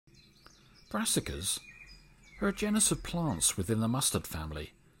Brassicas are a genus of plants within the mustard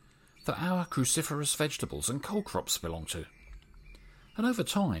family that our cruciferous vegetables and cold crops belong to. And over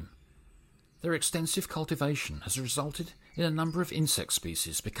time, their extensive cultivation has resulted in a number of insect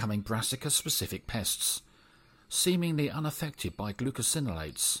species becoming brassica-specific pests, seemingly unaffected by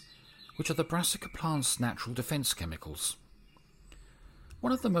glucosinolates, which are the brassica plant's natural defence chemicals.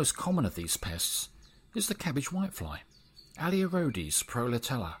 One of the most common of these pests is the cabbage whitefly, Aleorodes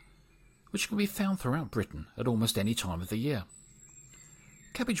prolatella, which can be found throughout Britain at almost any time of the year.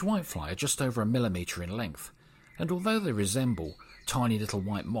 Cabbage whitefly are just over 1 millimetre in length, and although they resemble tiny little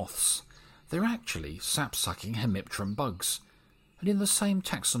white moths, they're actually sap-sucking hemipteran bugs, and in the same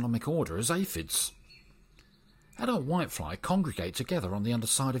taxonomic order as aphids. Adult whitefly congregate together on the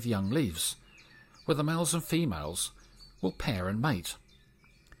underside of young leaves, where the males and females will pair and mate.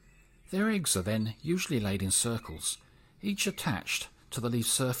 Their eggs are then usually laid in circles, each attached to the leaf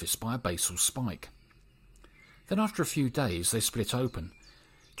surface by a basal spike. Then after a few days they split open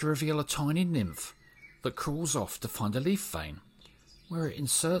to reveal a tiny nymph that crawls off to find a leaf vein, where it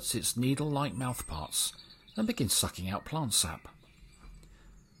inserts its needle-like mouthparts and begins sucking out plant sap.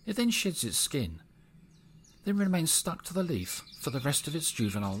 It then sheds its skin, then remains stuck to the leaf for the rest of its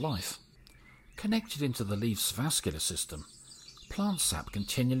juvenile life. Connected into the leaf's vascular system, plant sap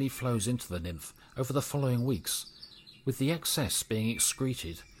continually flows into the nymph over the following weeks, with the excess being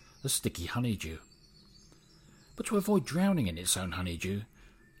excreted as sticky honeydew. But to avoid drowning in its own honeydew,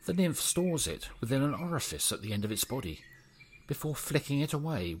 the nymph stores it within an orifice at the end of its body, before flicking it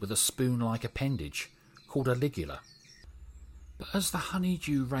away with a spoon-like appendage called a ligula. But as the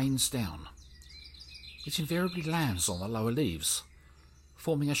honeydew rains down, it invariably lands on the lower leaves,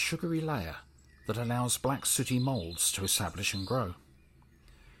 forming a sugary layer that allows black sooty moulds to establish and grow.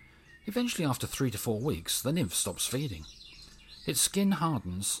 Eventually, after 3 to 4 weeks, the nymph stops feeding. Its skin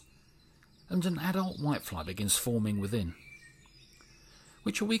hardens, and an adult whitefly begins forming within,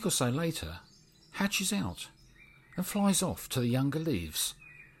 which a week or so later hatches out and flies off to the younger leaves,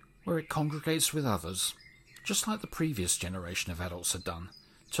 where it congregates with others, just like the previous generation of adults had done,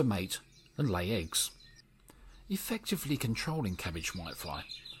 to mate and lay eggs. Effectively controlling cabbage whitefly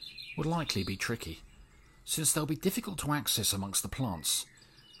would likely be tricky, since they'll be difficult to access amongst the plants,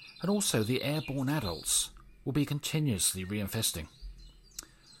 and also the airborne adults will be continuously reinfesting.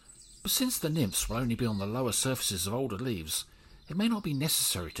 But since the nymphs will only be on the lower surfaces of older leaves, it may not be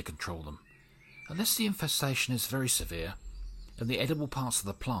necessary to control them, unless the infestation is very severe and the edible parts of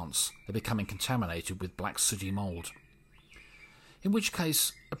the plants are becoming contaminated with black sooty mould, in which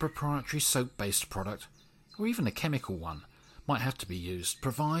case a proprietary soap-based product, or even a chemical one, might have to be used,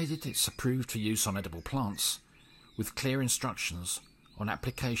 provided it's approved for use on edible plants, with clear instructions on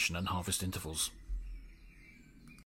application and harvest intervals.